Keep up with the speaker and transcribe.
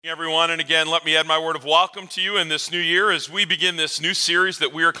Everyone, and again, let me add my word of welcome to you in this new year as we begin this new series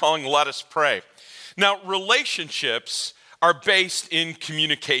that we are calling Let Us Pray. Now, relationships are based in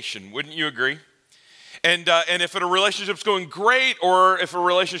communication, wouldn't you agree? And if a relationship's going great or if a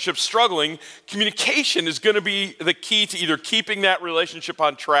relationship's struggling, communication is going to be the key to either keeping that relationship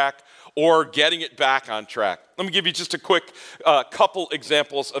on track or getting it back on track. Let me give you just a quick couple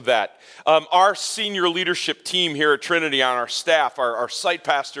examples of that. Our senior leadership team here at Trinity on our staff, our site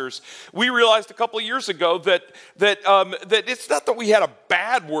pastors, we realized a couple of years ago that it's not that we had a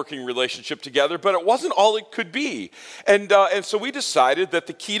bad working relationship together, but it wasn't all it could be. And so we decided that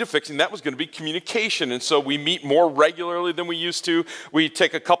the key to fixing that was going to be communication. And so we meet more regularly than we used to. We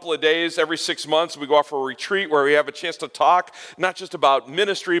take a couple of days every 6 months. We go off for a retreat where we have a chance to talk, not just about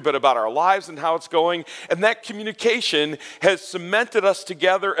ministry, but about our lives and how it's going. And that communication has cemented us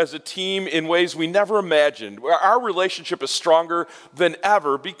together as a team in ways we never imagined. Our relationship is stronger than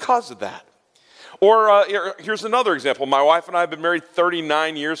ever because of that. Or here's another example. My wife and I have been married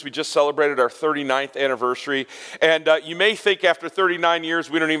 39 years. We just celebrated our 39th anniversary. And you may think after 39 years,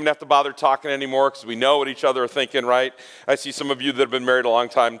 we don't even have to bother talking anymore because we know what each other are thinking, right? I see some of you that have been married a long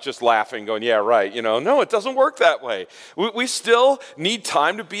time just laughing, going, yeah, right. No, it doesn't work that way. We still need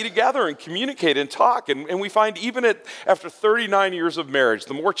time to be together and communicate and talk. And we find even after 39 years of marriage,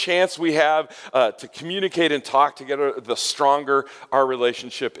 the more chance we have to communicate and talk together, the stronger our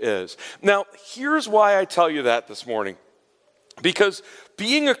relationship is. Now, here's why I tell you that this morning. Because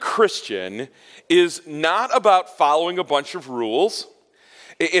being a Christian is not about following a bunch of rules.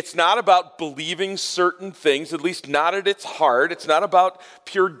 It's not about believing certain things, at least not at its heart. It's not about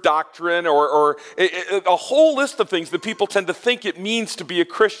pure doctrine or a whole list of things that people tend to think it means to be a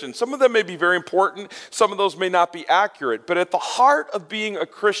Christian. Some of them may be very important. Some of those may not be accurate. But at the heart of being a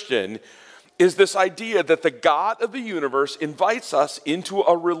Christian is this idea that the God of the universe invites us into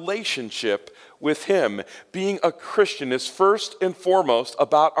a relationship with Him. Being a Christian is first and foremost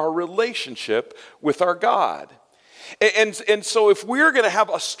about our relationship with our God. And so if we're going to have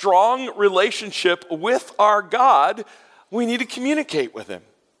a strong relationship with our God, we need to communicate with Him.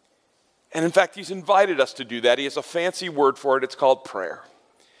 And in fact, He's invited us to do that. He has a fancy word for it. It's called prayer.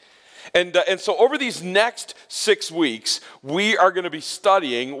 And so over these next 6 weeks, we are going to be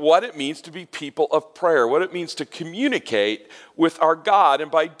studying what it means to be people of prayer, what it means to communicate with our God. And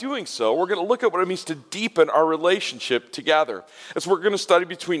by doing so, we're going to look at what it means to deepen our relationship together. As we're going to study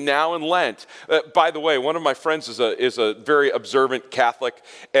between now and Lent. By the way, one of my friends is a very observant Catholic,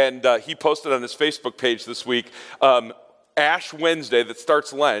 and he posted on his Facebook page this week, Ash Wednesday that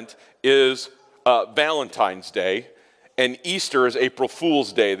starts Lent is Valentine's Day. And Easter is April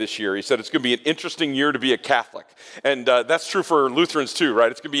Fool's Day this year. He said it's going to be an interesting year to be a Catholic. And that's true for Lutherans too, right?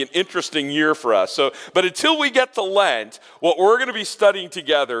 It's going to be an interesting year for us. But until we get to Lent, what we're going to be studying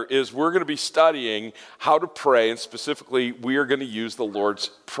together is we're going to be studying how to pray. And specifically, we are going to use the Lord's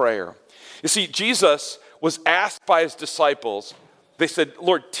Prayer. You see, Jesus was asked by His disciples, they said,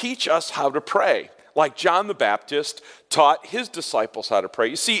 Lord, teach us how to pray. Like John the Baptist taught his disciples how to pray.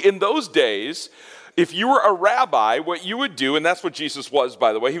 You see, in those days, if you were a rabbi, what you would do, and that's what Jesus was,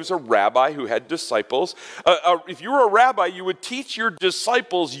 by the way, he was a rabbi who had disciples. If you were a rabbi, you would teach your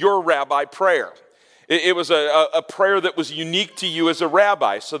disciples your rabbi prayer. It was a prayer that was unique to you as a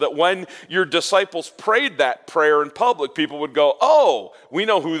rabbi, so that when your disciples prayed that prayer in public, people would go, oh, we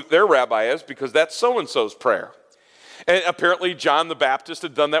know who their rabbi is because that's so-and-so's prayer. And apparently John the Baptist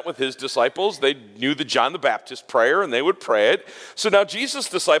had done that with his disciples. They knew the John the Baptist prayer, and they would pray it. So now Jesus'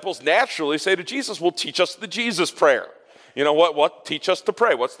 disciples naturally say to Jesus, well, teach us the Jesus prayer. You know what? Teach us to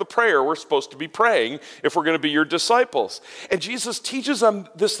pray. What's the prayer we're supposed to be praying if we're going to be your disciples? And Jesus teaches them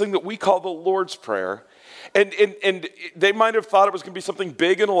this thing that we call the Lord's Prayer. And they might have thought it was going to be something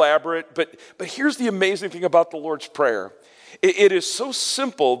big and elaborate, but here's the amazing thing about the Lord's Prayer. It is so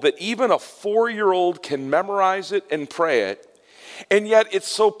simple that even a 4-year-old can memorize it and pray it. And yet it's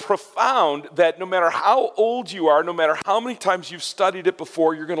so profound that no matter how old you are, no matter how many times you've studied it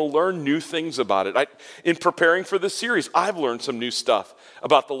before, you're going to learn new things about it. In preparing for this series, I've learned some new stuff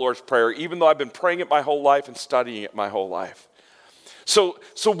about the Lord's Prayer, even though I've been praying it my whole life and studying it my whole life. So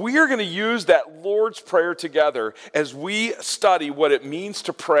we are going to use that Lord's Prayer together as we study what it means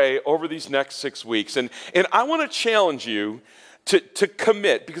to pray over these next 6 weeks. And I want to challenge you to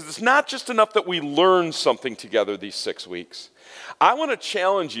commit, because it's not just enough that we learn something together these 6 weeks. I want to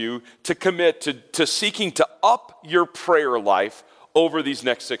challenge you to commit to seeking to up your prayer life over these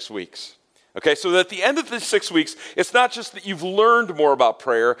next 6 weeks. Okay, so at the end of the 6 weeks, it's not just that you've learned more about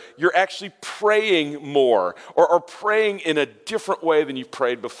prayer, you're actually praying more or praying in a different way than you've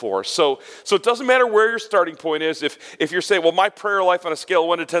prayed before. So it doesn't matter where your starting point is. If you're saying, well, my prayer life on a scale of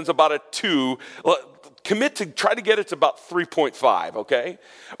 1 to 10 is about a 2, commit to try to get it to about 3.5, okay?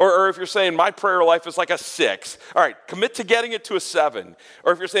 Or if you're saying my prayer life is like a 6, all right, commit to getting it to a 7.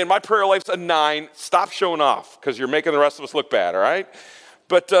 Or if you're saying my prayer life's a 9, stop showing off because you're making the rest of us look bad, all right?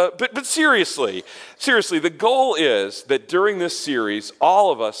 But seriously, the goal is that during this series, all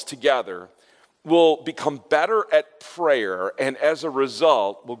of us together will become better at prayer, and as a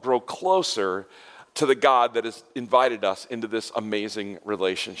result, will grow closer to the God that has invited us into this amazing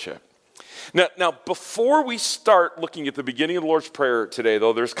relationship. Now, before we start looking at the beginning of the Lord's Prayer today,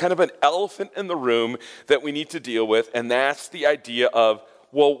 though, there's kind of an elephant in the room that we need to deal with, and that's the idea of,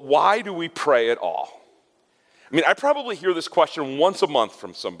 well, why do we pray at all? I mean, I probably hear this question once a month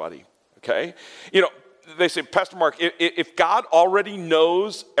from somebody, okay? You know, they say, Pastor Mark, if God already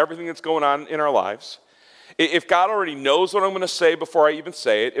knows everything that's going on in our lives, if God already knows what I'm going to say before I even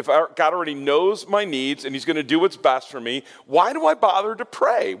say it, if God already knows my needs and he's going to do what's best for me, why do I bother to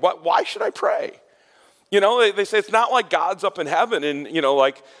pray? Why should I pray? You know, they say it's not like God's up in heaven and,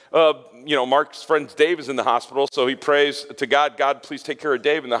 Mark's friend Dave is in the hospital, so he prays to God, God, please take care of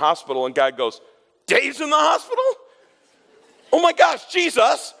Dave in the hospital, and God goes, Dave's in the hospital? Oh my gosh,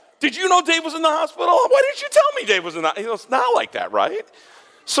 Jesus, did you know Dave was in the hospital? Why didn't you tell me Dave was in the hospital? It's not like that, right?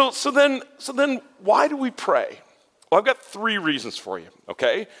 So then why do we pray? Well, I've got 3 reasons for you,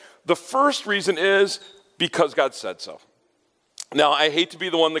 okay? The first reason is because God said so. Now, I hate to be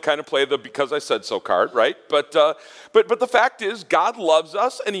the one to kind of play the because I said so card, right? But the fact is, God loves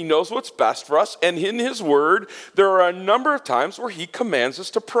us and he knows what's best for us. And in his word, there are a number of times where he commands us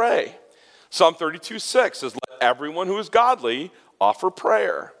to pray. Psalm 32:6 says, let everyone who is godly offer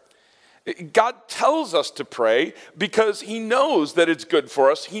prayer. God tells us to pray because he knows that it's good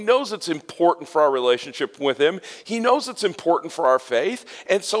for us. He knows it's important for our relationship with him. He knows it's important for our faith.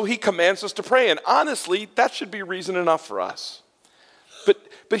 And so he commands us to pray. And honestly, that should be reason enough for us.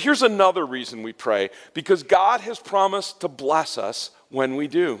 But here's another reason we pray. Because God has promised to bless us when we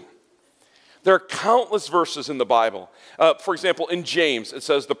do. There are countless verses in the Bible. For example, in James, it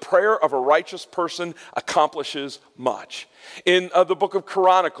says, the prayer of a righteous person accomplishes much. In the book of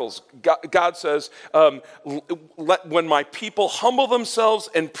Chronicles, God says, when my people humble themselves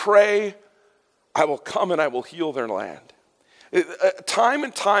and pray, I will come and I will heal their land. Time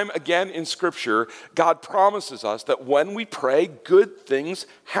and time again in Scripture, God promises us that when we pray, good things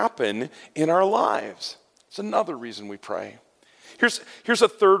happen in our lives. It's another reason we pray. Here's a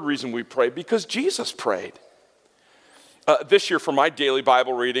third reason we pray, because Jesus prayed. This year for my daily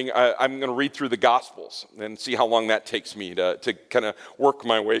Bible reading, I'm going to read through the Gospels and see how long that takes me to kind of work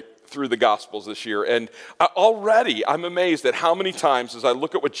my way through the Gospels this year. And already I'm amazed at how many times as I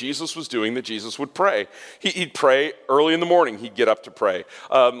look at what Jesus was doing that Jesus would pray. He'd pray early in the morning, he'd get up to pray.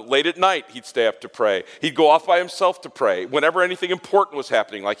 Late at night, he'd stay up to pray. He'd go off by himself to pray. Whenever anything important was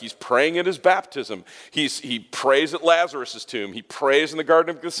happening, like he's praying at his baptism, he prays at Lazarus' tomb. He prays in the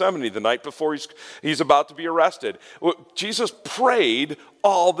Garden of Gethsemane the night before he's about to be arrested. Jesus prayed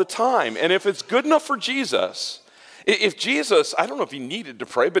all the time. And if it's good enough for Jesus, if Jesus, I don't know if he needed to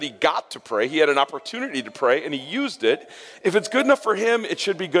pray, but he got to pray. He had an opportunity to pray, and he used it. If it's good enough for him, it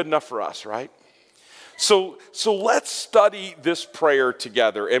should be good enough for us, right? So let's study this prayer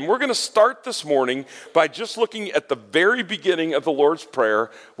together. And we're going to start this morning by just looking at the very beginning of the Lord's Prayer,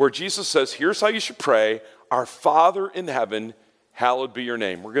 where Jesus says, here's how you should pray. Our Father in heaven, hallowed be your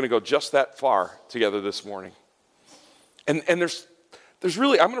name. We're going to go just that far together this morning. And there's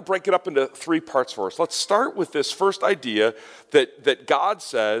really, I'm going to break it up into 3 parts for us. Let's start with this first idea that God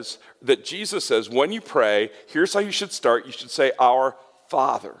says, that Jesus says, when you pray, here's how you should start. You should say, our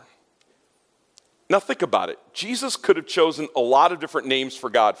Father. Now think about it. Jesus could have chosen a lot of different names for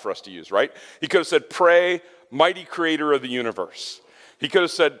God for us to use, right? He could have said, pray, mighty creator of the universe. He could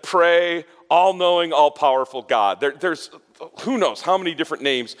have said, pray, all-knowing, all-powerful God. There's who knows how many different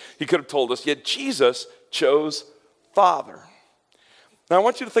names he could have told us, yet Jesus chose Father. Now, I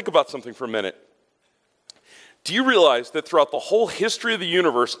want you to think about something for a minute. Do you realize that throughout the whole history of the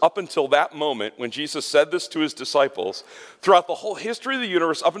universe, up until that moment when Jesus said this to his disciples, throughout the whole history of the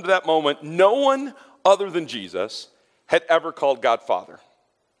universe, up until that moment, no one other than Jesus had ever called God Father?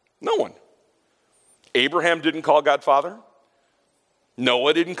 No one. Abraham didn't call God Father.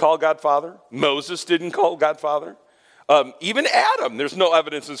 Noah didn't call God Father. Moses didn't call God Father. Even Adam, there's no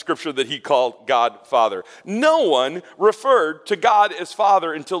evidence in Scripture that he called God Father. No one referred to God as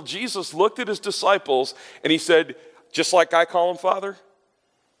Father until Jesus looked at his disciples and he said, just like I call him Father,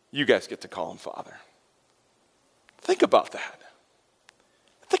 you guys get to call him Father. Think about that.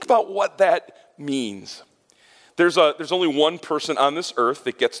 Think about what that means. There's only one person on this earth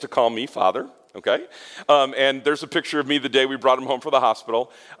that gets to call me Father, okay? And there's a picture of me the day we brought him home from the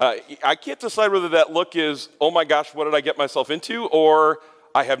hospital. I can't decide whether that look is, oh my gosh, what did I get myself into? Or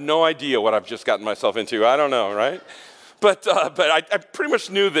I have no idea what I've just gotten myself into. I don't know, right? But I pretty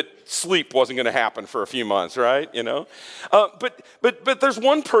much knew that sleep wasn't going to happen for a few months, right? You know, but there's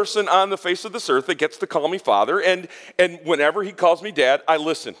one person on the face of this earth that gets to call me Father, and whenever he calls me Dad, I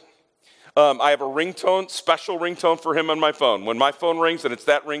listen. I have a ringtone, special ringtone for him on my phone. When my phone rings and it's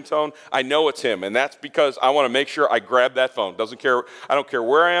that ringtone, I know it's him, and that's because I want to make sure I grab that phone. I don't care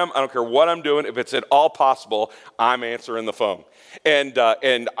where I am. I don't care what I'm doing. If it's at all possible, I'm answering the phone. And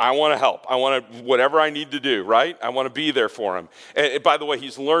I want to help. I want to, whatever I need to do, right? I want to be there for him. And by the way,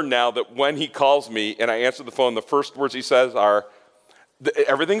 he's learned now that when he calls me and I answer the phone, the first words he says are,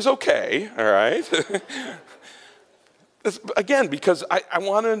 everything's okay, all right? Again, because I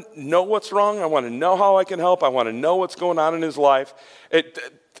want to know what's wrong. I want to know how I can help. I want to know what's going on in his life.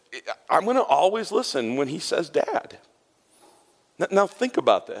 I'm going to always listen when he says Dad. Now think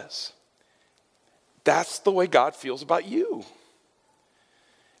about this. That's the way God feels about you.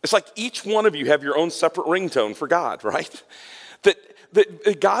 It's like each one of you have your own separate ringtone for God, right?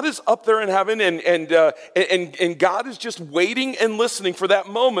 That God is up there in heaven, and God is just waiting and listening for that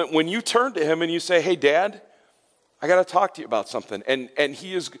moment when you turn to him and you say, hey, Dad, I got to talk to you about something. And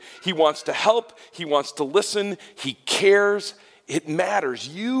he wants to help. He wants to listen. He cares. It matters.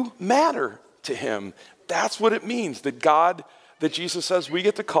 You matter to him. That's what it means that Jesus says we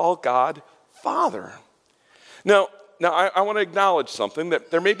get to call God Father. Now I want to acknowledge something, that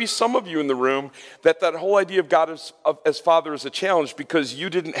there may be some of you in the room that whole idea of God as Father is a challenge because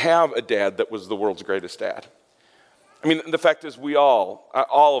you didn't have a dad that was the world's greatest dad. I mean, the fact is all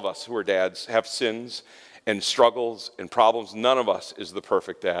of us who are dads have sins and struggles and problems. None of us is the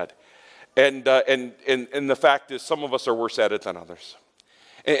perfect dad. And the fact is some of us are worse at it than others.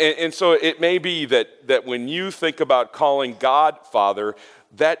 And so it may be that when you think about calling God Father,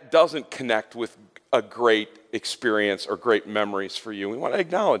 that doesn't connect with a great experience or great memories for you. We want to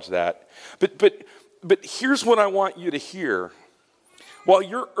acknowledge that. But here's what I want you to hear. While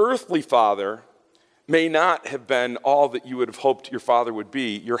your earthly father may not have been all that you would have hoped your father would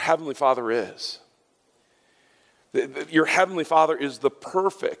be, your heavenly Father is. Your heavenly Father is the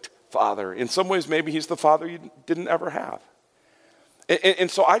perfect Father. In some ways, maybe he's the Father you didn't ever have.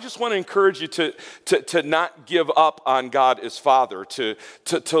 And so I just want to encourage you to not give up on God as Father, to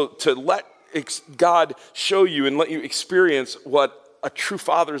let God show you and let you experience what a true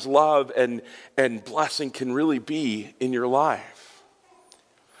father's love and blessing can really be in your life.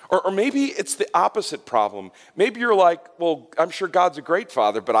 Or maybe it's the opposite problem. Maybe you're like, well, I'm sure God's a great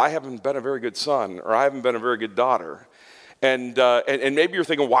father, but I haven't been a very good son, or I haven't been a very good daughter. And maybe you're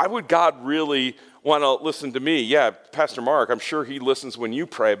thinking, why would God really want to listen to me? Yeah, Pastor Mark, I'm sure he listens when you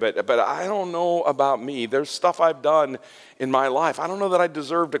pray, but I don't know about me. There's stuff I've done in my life. I don't know that I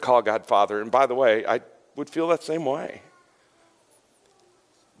deserve to call God Father. And by the way, I would feel that same way.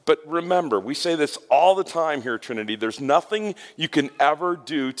 But remember, we say this all the time here at Trinity, there's nothing you can ever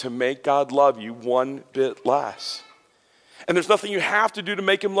do to make God love you one bit less. And there's nothing you have to do to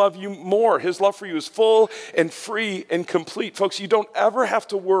make him love you more. His love for you is full and free and complete. Folks, you don't ever have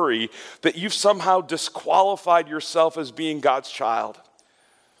to worry that you've somehow disqualified yourself as being God's child.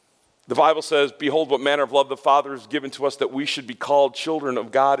 The Bible says, behold, what manner of love the Father has given to us that we should be called children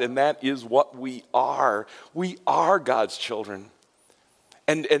of God, and that is what we are. We are God's children.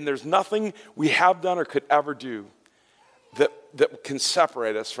 And there's nothing we have done or could ever do that can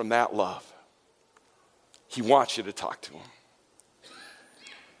separate us from that love. He wants you to talk to him.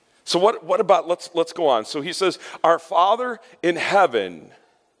 So what about, let's go on. So he says, our Father in heaven,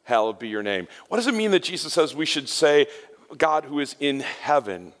 hallowed be your name. What does it mean that Jesus says we should say God who is in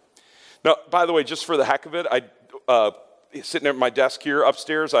heaven? Now, by the way, just for the heck of it, sitting at my desk here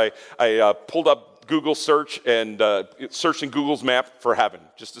upstairs, I pulled up Google search and searched in Google's map for heaven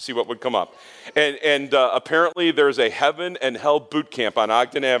just to see what would come up. And apparently there's a heaven and hell boot camp on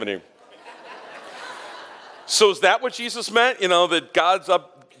Ogden Avenue. So is that what Jesus meant? You know, that God's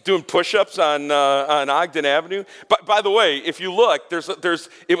up doing push-ups on Ogden Avenue? But by the way, if you look,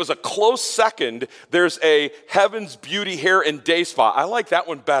 it was a close second. There's a Heaven's Beauty Hair and Day Spa. I like that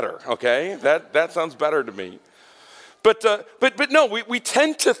one better, okay? That sounds better to me. But no, we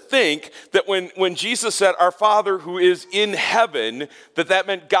tend to think that when Jesus said, our Father who is in heaven, that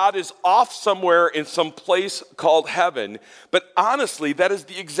meant God is off somewhere in some place called heaven. But honestly, that is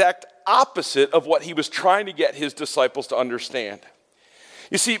the exact opposite of what he was trying to get his disciples to understand.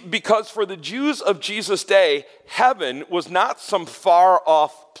 You see, because for the Jews of Jesus' day, heaven was not some far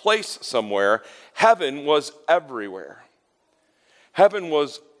off place somewhere. Heaven was everywhere. Heaven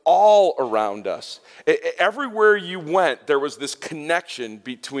was all around us. Everywhere you went, there was this connection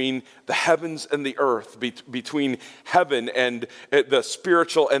between the heavens and the earth, between heaven and the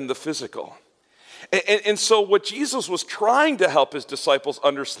spiritual and the physical. And so what Jesus was trying to help his disciples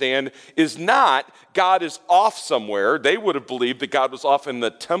understand is not God is off somewhere. They would have believed that God was off in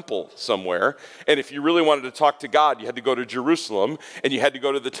the temple somewhere. And if you really wanted to talk to God, you had to go to Jerusalem and you had to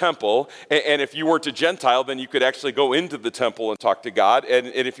go to the temple. And if you weren't a Gentile, then you could actually go into the temple and talk to God. And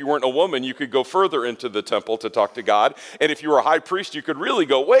if you weren't a woman, you could go further into the temple to talk to God. And if you were a high priest, you could really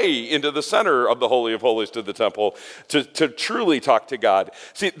go way into the center of the Holy of Holies to the temple to truly talk to God.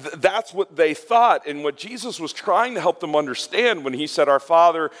 See, that's what they thought. And what Jesus was trying to help them understand when he said, "Our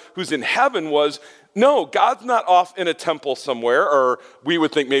Father who's in heaven," was, no, God's not off in a temple somewhere, or we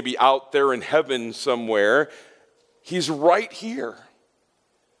would think maybe out there in heaven somewhere. He's right here,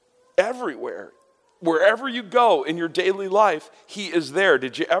 everywhere. Wherever you go in your daily life, he is there.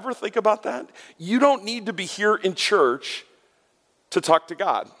 Did you ever think about that? You don't need to be here in church to talk to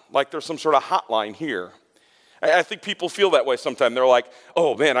God, like there's some sort of hotline here. I think people feel that way sometimes. They're like,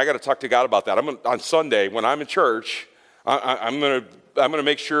 oh man, I got to talk to God about that. On Sunday when I'm in church, I'm gonna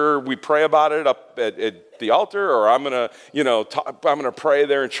make sure we pray about it up at the altar, or I'm gonna pray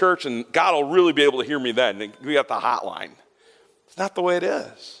there in church, and God will really be able to hear me then. We got the hotline. It's not the way it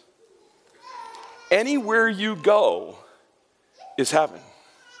is. Anywhere you go is heaven.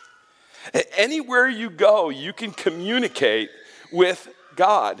 Anywhere you go, you can communicate with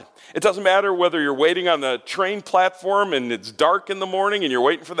God. It doesn't matter whether you're waiting on the train platform and it's dark in the morning and you're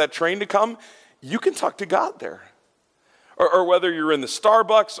waiting for that train to come, you can talk to God there. Or whether you're in the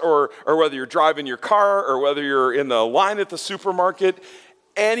Starbucks, or whether you're driving your car, or whether you're in the line at the supermarket,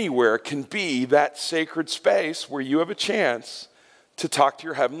 anywhere can be that sacred space where you have a chance to talk to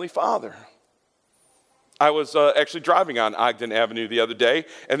your Heavenly Father. I was actually driving on Ogden Avenue the other day,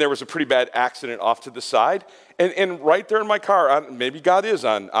 and there was a pretty bad accident off to the side. And right there in my car, maybe God is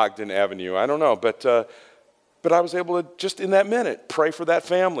on Ogden Avenue, I don't know, but I was able to, just in that minute, pray for that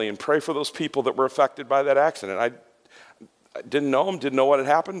family and pray for those people that were affected by that accident. I didn't know them, didn't know what had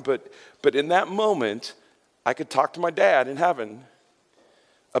happened, but in that moment, I could talk to my dad in heaven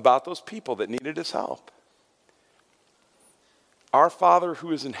about those people that needed his help. Our Father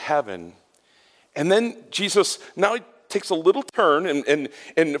who is in heaven. And then Jesus now takes a little turn,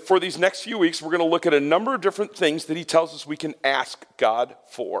 and for these next few weeks, we're going to look at a number of different things that he tells us we can ask God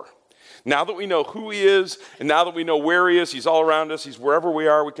for. Now that we know who he is, and now that we know where he is, he's all around us, he's wherever we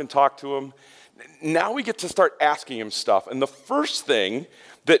are, we can talk to him. Now we get to start asking him stuff. And the first thing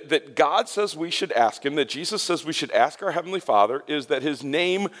that God says we should ask him, that Jesus says we should ask our Heavenly Father, is that his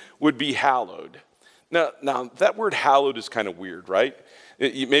name would be hallowed. Now that word hallowed is kind of weird, right?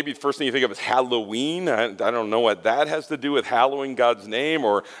 Maybe the first thing you think of is Halloween. I don't know what that has to do with hallowing God's name,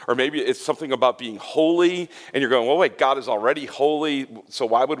 or maybe it's something about being holy, and you're going, well, wait, God is already holy, so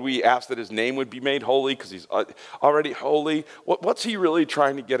why would we ask that his name would be made holy because he's already holy? What's he really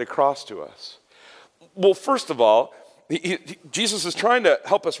trying to get across to us? Well, first of all, Jesus is trying to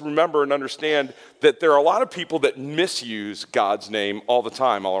help us remember and understand that there are a lot of people that misuse God's name all the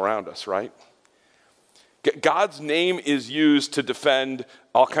time all around us, right? God's name is used to defend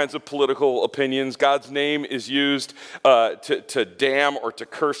all kinds of political opinions. God's name is used to damn or to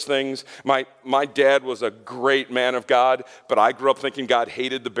curse things. My dad was a great man of God, but I grew up thinking God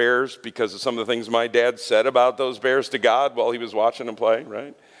hated the Bears because of some of the things my dad said about those Bears to God while he was watching them play,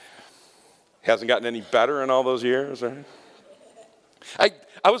 right? Hasn't gotten any better in all those years, right?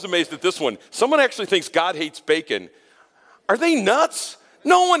 I was amazed at this one. Someone actually thinks God hates bacon. Are they nuts?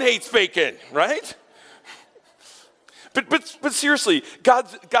 No one hates bacon, right? But seriously,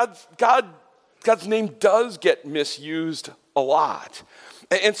 God's name does get misused a lot.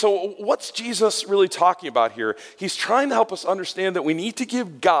 And so what's Jesus really talking about here? He's trying to help us understand that we need to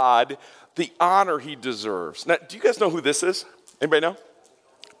give God the honor he deserves. Now, do you guys know who this is? Anybody know?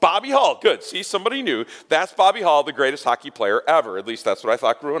 Bobby Hull. Good. See, somebody knew. That's Bobby Hull, the greatest hockey player ever. At least that's what I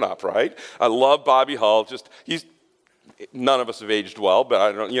thought growing up, right? I love Bobby Hull. None of us have aged well, but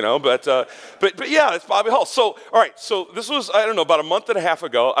I don't, but yeah, it's Bobby Hull. So, all right, so this was, about a month and a half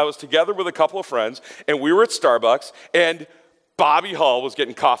ago. I was together with a couple of friends, and we were at Starbucks, and Bobby Hull was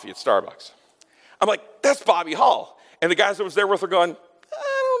getting coffee at Starbucks. I'm like, that's Bobby Hull. And the guys that was there with are going,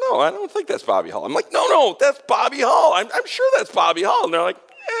 I don't know, I don't think that's Bobby Hull. I'm like, no, that's Bobby Hull. I'm sure that's Bobby Hull. And they're like,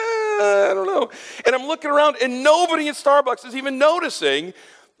 I don't know. And I'm looking around, and nobody at Starbucks is even noticing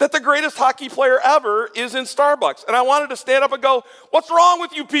that the greatest hockey player ever is in Starbucks. And I wanted to stand up and go, what's wrong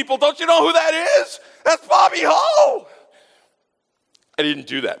with you people? Don't you know who that is? That's Bobby Hull. I didn't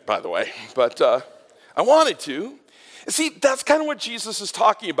do that, by the way, but I wanted to. See, that's kind of what Jesus is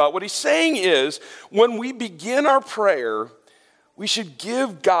talking about. What he's saying is, when we begin our prayer, we should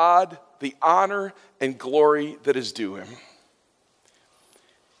give God the honor and glory that is due him.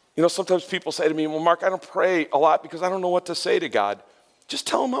 You know, sometimes people say to me, well, Mark, I don't pray a lot because I don't know what to say to God. Just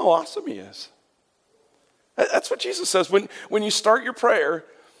tell him how awesome he is. That's what Jesus says. When you start your prayer,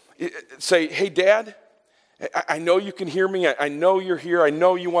 say, hey, Dad, I know you can hear me. I know you're here. I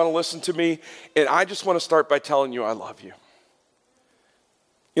know you want to listen to me. And I just want to start by telling you I love you.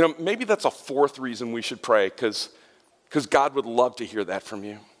 You know, maybe that's a fourth reason we should pray, because God would love to hear that from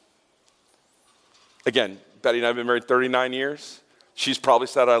you. Again, Betty and I have been married 39 years. She's probably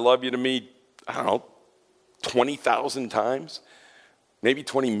said I love you to me, I don't know, 20,000 times. Maybe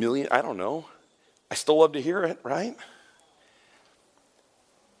 20 million, I don't know. I still love to hear it, right?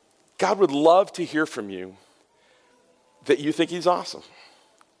 God would love to hear from you that you think he's awesome.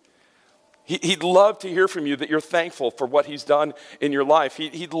 He'd love to hear from you that you're thankful for what he's done in your life.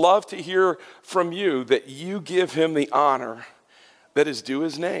 He'd love to hear from you that you give him the honor that is due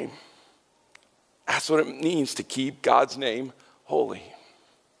his name. That's what it means to keep God's name holy.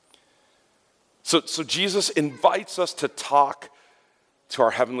 So Jesus invites us to talk to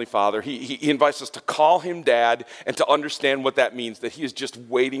our Heavenly Father. He invites us to call him Dad and to understand what that means, that he is just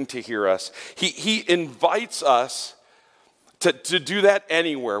waiting to hear us. He invites us to do that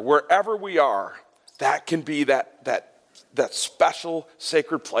anywhere, wherever we are. That can be that special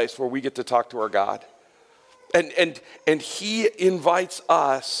sacred place where we get to talk to our God. And he invites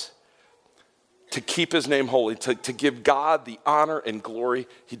us to keep his name holy, to give God the honor and glory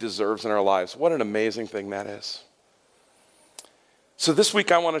he deserves in our lives. What an amazing thing that is. So this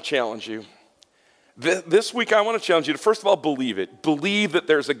week I want to challenge you. This week I want to challenge you to, first of all, believe it. Believe that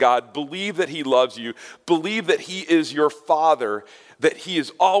there's a God. Believe that he loves you. Believe that he is your Father, that he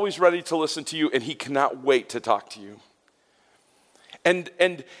is always ready to listen to you, and he cannot wait to talk to you. And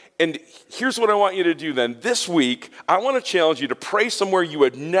here's what I want you to do then. This week, I want to challenge you to pray somewhere you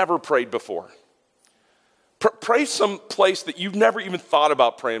had never prayed before. Pray some place that you've never even thought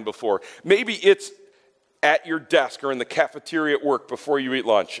about praying before. Maybe it's at your desk or in the cafeteria at work before you eat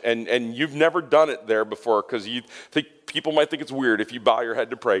lunch, and you've never done it there before because you think people might think it's weird if you bow your head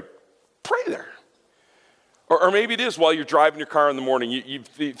to pray. Pray there. Or maybe it is while you're driving your car in the morning. You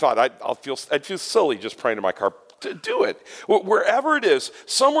thought, I'd feel silly just praying in my car. Do it. Wherever it is,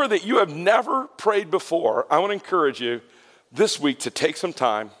 somewhere that you have never prayed before, I want to encourage you this week to take some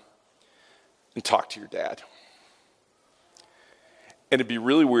time and talk to your dad. And it'd be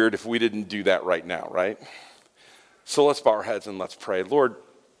really weird if we didn't do that right now, right? So let's bow our heads and let's pray. Lord,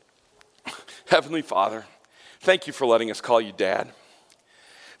 Heavenly Father, thank you for letting us call you Dad.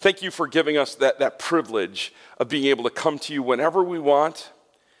 Thank you for giving us that privilege of being able to come to you whenever we want,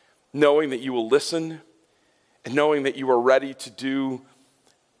 knowing that you will listen and knowing that you are ready to do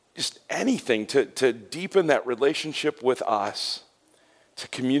just anything to deepen that relationship with us, to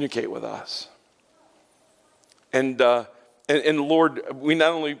communicate with us. And Lord, we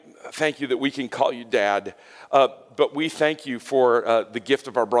not only thank you that we can call you Dad, but we thank you for the gift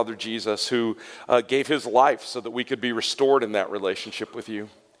of our brother Jesus, who gave his life so that we could be restored in that relationship with you.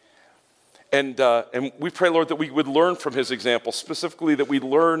 And we pray, Lord, that we would learn from his example, specifically that we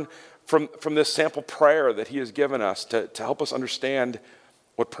learn from this sample prayer that he has given us to help us understand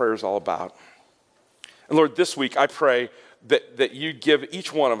what prayer is all about. And Lord, this week I pray that you give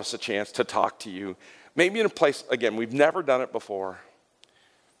each one of us a chance to talk to you. Maybe in a place, again, we've never done it before.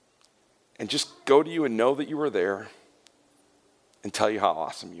 And just go to you and know that you are there and tell you how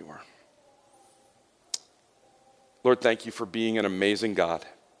awesome you are. Lord, thank you for being an amazing God.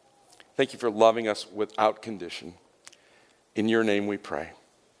 Thank you for loving us without condition. In your name we pray.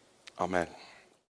 Amen.